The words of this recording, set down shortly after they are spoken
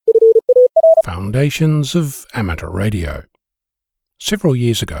Foundations of Amateur Radio. Several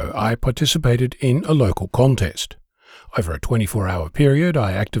years ago, I participated in a local contest. Over a 24-hour period,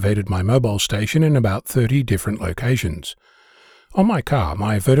 I activated my mobile station in about 30 different locations. On my car,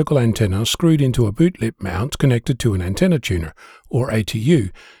 my vertical antenna screwed into a boot lip mount connected to an antenna tuner, or ATU,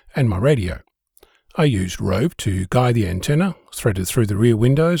 and my radio. I used rope to guide the antenna, threaded through the rear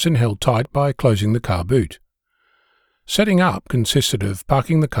windows and held tight by closing the car boot. Setting up consisted of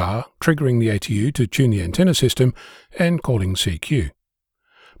parking the car, triggering the ATU to tune the antenna system, and calling CQ.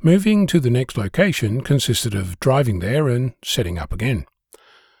 Moving to the next location consisted of driving there and setting up again.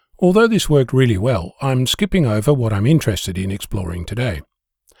 Although this worked really well, I'm skipping over what I'm interested in exploring today.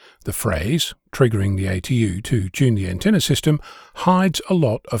 The phrase, triggering the ATU to tune the antenna system, hides a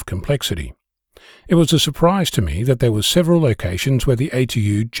lot of complexity. It was a surprise to me that there were several locations where the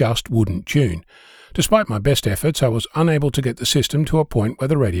ATU just wouldn't tune. Despite my best efforts, I was unable to get the system to a point where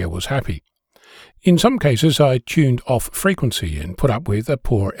the radio was happy. In some cases, I tuned off frequency and put up with a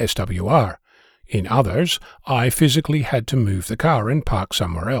poor SWR. In others, I physically had to move the car and park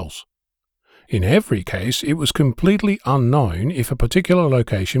somewhere else. In every case, it was completely unknown if a particular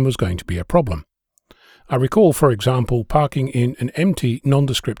location was going to be a problem. I recall, for example, parking in an empty,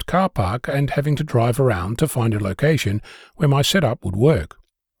 nondescript car park and having to drive around to find a location where my setup would work.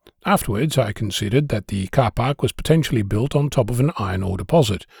 Afterwards, I considered that the car park was potentially built on top of an iron ore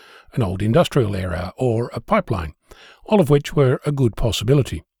deposit, an old industrial area, or a pipeline, all of which were a good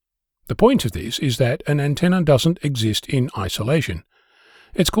possibility. The point of this is that an antenna doesn't exist in isolation.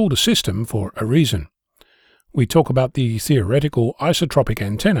 It's called a system for a reason. We talk about the theoretical isotropic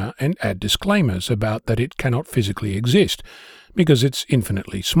antenna and add disclaimers about that it cannot physically exist, because it's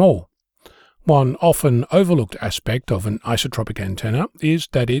infinitely small. One often overlooked aspect of an isotropic antenna is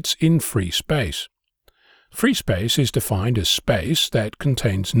that it's in free space. Free space is defined as space that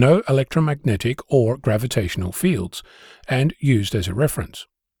contains no electromagnetic or gravitational fields, and used as a reference.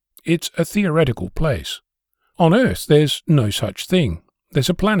 It's a theoretical place. On Earth, there's no such thing. There's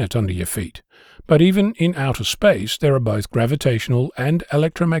a planet under your feet. But even in outer space, there are both gravitational and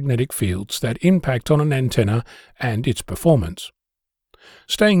electromagnetic fields that impact on an antenna and its performance.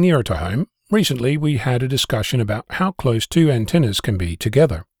 Staying nearer to home, recently we had a discussion about how close two antennas can be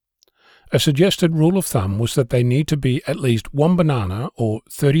together. A suggested rule of thumb was that they need to be at least one banana or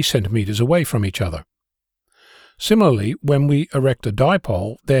 30 centimeters away from each other. Similarly, when we erect a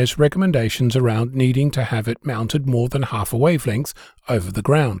dipole, there's recommendations around needing to have it mounted more than half a wavelength over the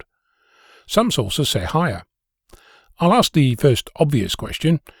ground. Some sources say higher. I'll ask the first obvious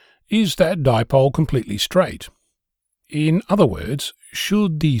question: is that dipole completely straight? In other words,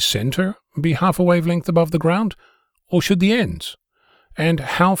 should the center be half a wavelength above the ground, or should the ends? And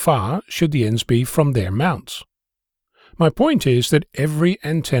how far should the ends be from their mounts? My point is that every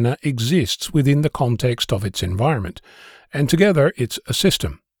antenna exists within the context of its environment, and together it's a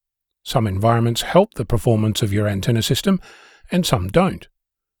system. Some environments help the performance of your antenna system, and some don't.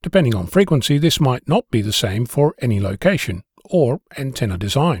 Depending on frequency, this might not be the same for any location or antenna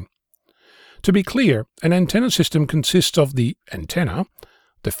design. To be clear, an antenna system consists of the antenna,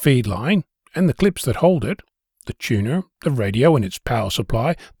 the feed line, and the clips that hold it, the tuner, the radio and its power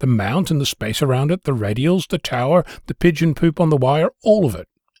supply, the mount and the space around it, the radials, the tower, the pigeon poop on the wire, all of it.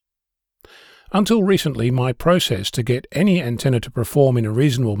 Until recently, my process to get any antenna to perform in a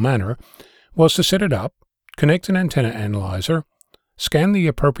reasonable manner was to set it up, connect an antenna analyzer, scan the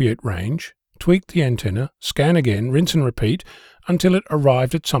appropriate range, tweak the antenna, scan again, rinse and repeat until it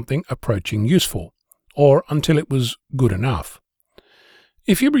arrived at something approaching useful, or until it was good enough.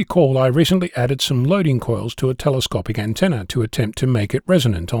 If you recall, I recently added some loading coils to a telescopic antenna to attempt to make it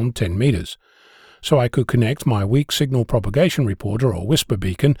resonant on 10 meters, so I could connect my weak signal propagation reporter or whisper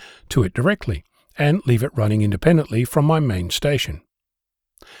beacon to it directly, and leave it running independently from my main station.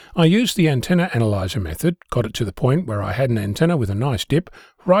 I used the antenna analyzer method, got it to the point where I had an antenna with a nice dip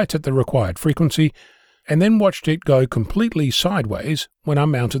right at the required frequency, and then watched it go completely sideways when I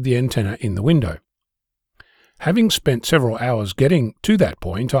mounted the antenna in the window. Having spent several hours getting to that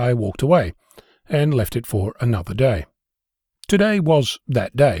point, I walked away and left it for another day. Today was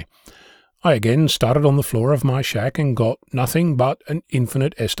that day. I again started on the floor of my shack and got nothing but an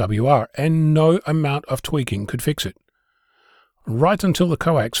infinite SWR, and no amount of tweaking could fix it. Right until the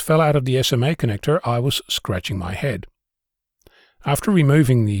coax fell out of the SMA connector, I was scratching my head. After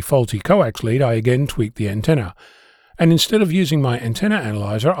removing the faulty coax lead, I again tweaked the antenna, and instead of using my antenna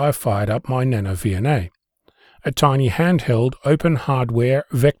analyzer, I fired up my Nano VNA, a tiny handheld open hardware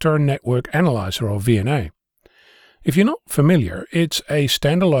vector network analyzer, or VNA. If you're not familiar, it's a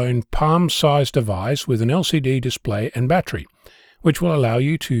standalone palm-sized device with an LCD display and battery, which will allow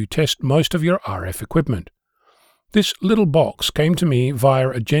you to test most of your RF equipment. This little box came to me via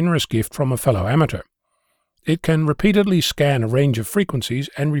a generous gift from a fellow amateur. It can repeatedly scan a range of frequencies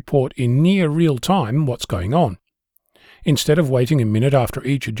and report in near real time what's going on. Instead of waiting a minute after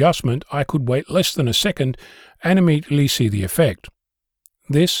each adjustment, I could wait less than a second and immediately see the effect.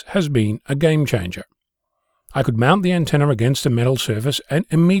 This has been a game changer. I could mount the antenna against a metal surface and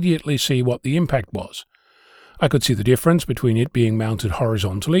immediately see what the impact was. I could see the difference between it being mounted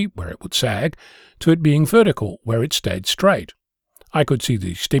horizontally, where it would sag, to it being vertical, where it stayed straight. I could see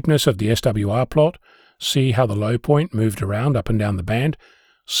the steepness of the SWR plot, see how the low point moved around up and down the band,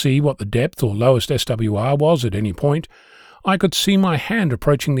 see what the depth or lowest SWR was at any point. I could see my hand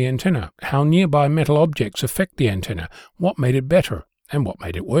approaching the antenna, how nearby metal objects affect the antenna, what made it better, and what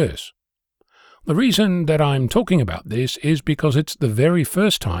made it worse. The reason that I'm talking about this is because it's the very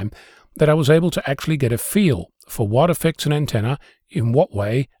first time that I was able to actually get a feel for what affects an antenna, in what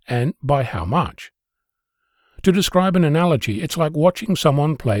way, and by how much. To describe an analogy, it's like watching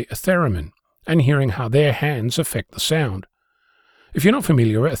someone play a theremin and hearing how their hands affect the sound. If you're not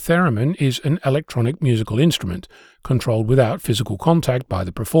familiar, a theremin is an electronic musical instrument controlled without physical contact by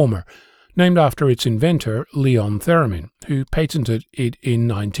the performer, named after its inventor, Leon Theremin, who patented it in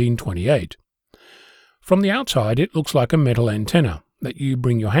 1928. From the outside, it looks like a metal antenna that you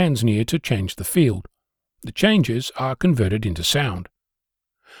bring your hands near to change the field. The changes are converted into sound.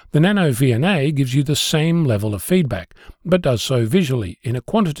 The Nano VNA gives you the same level of feedback, but does so visually in a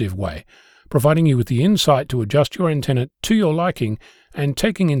quantitative way, providing you with the insight to adjust your antenna to your liking and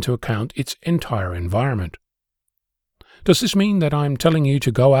taking into account its entire environment. Does this mean that I'm telling you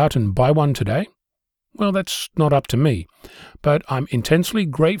to go out and buy one today? Well, that's not up to me, but I'm intensely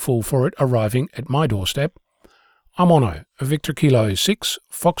grateful for it arriving at my doorstep. I'm Onno, Victor Kilo 6,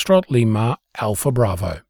 Foxtrot Lima, Alpha Bravo.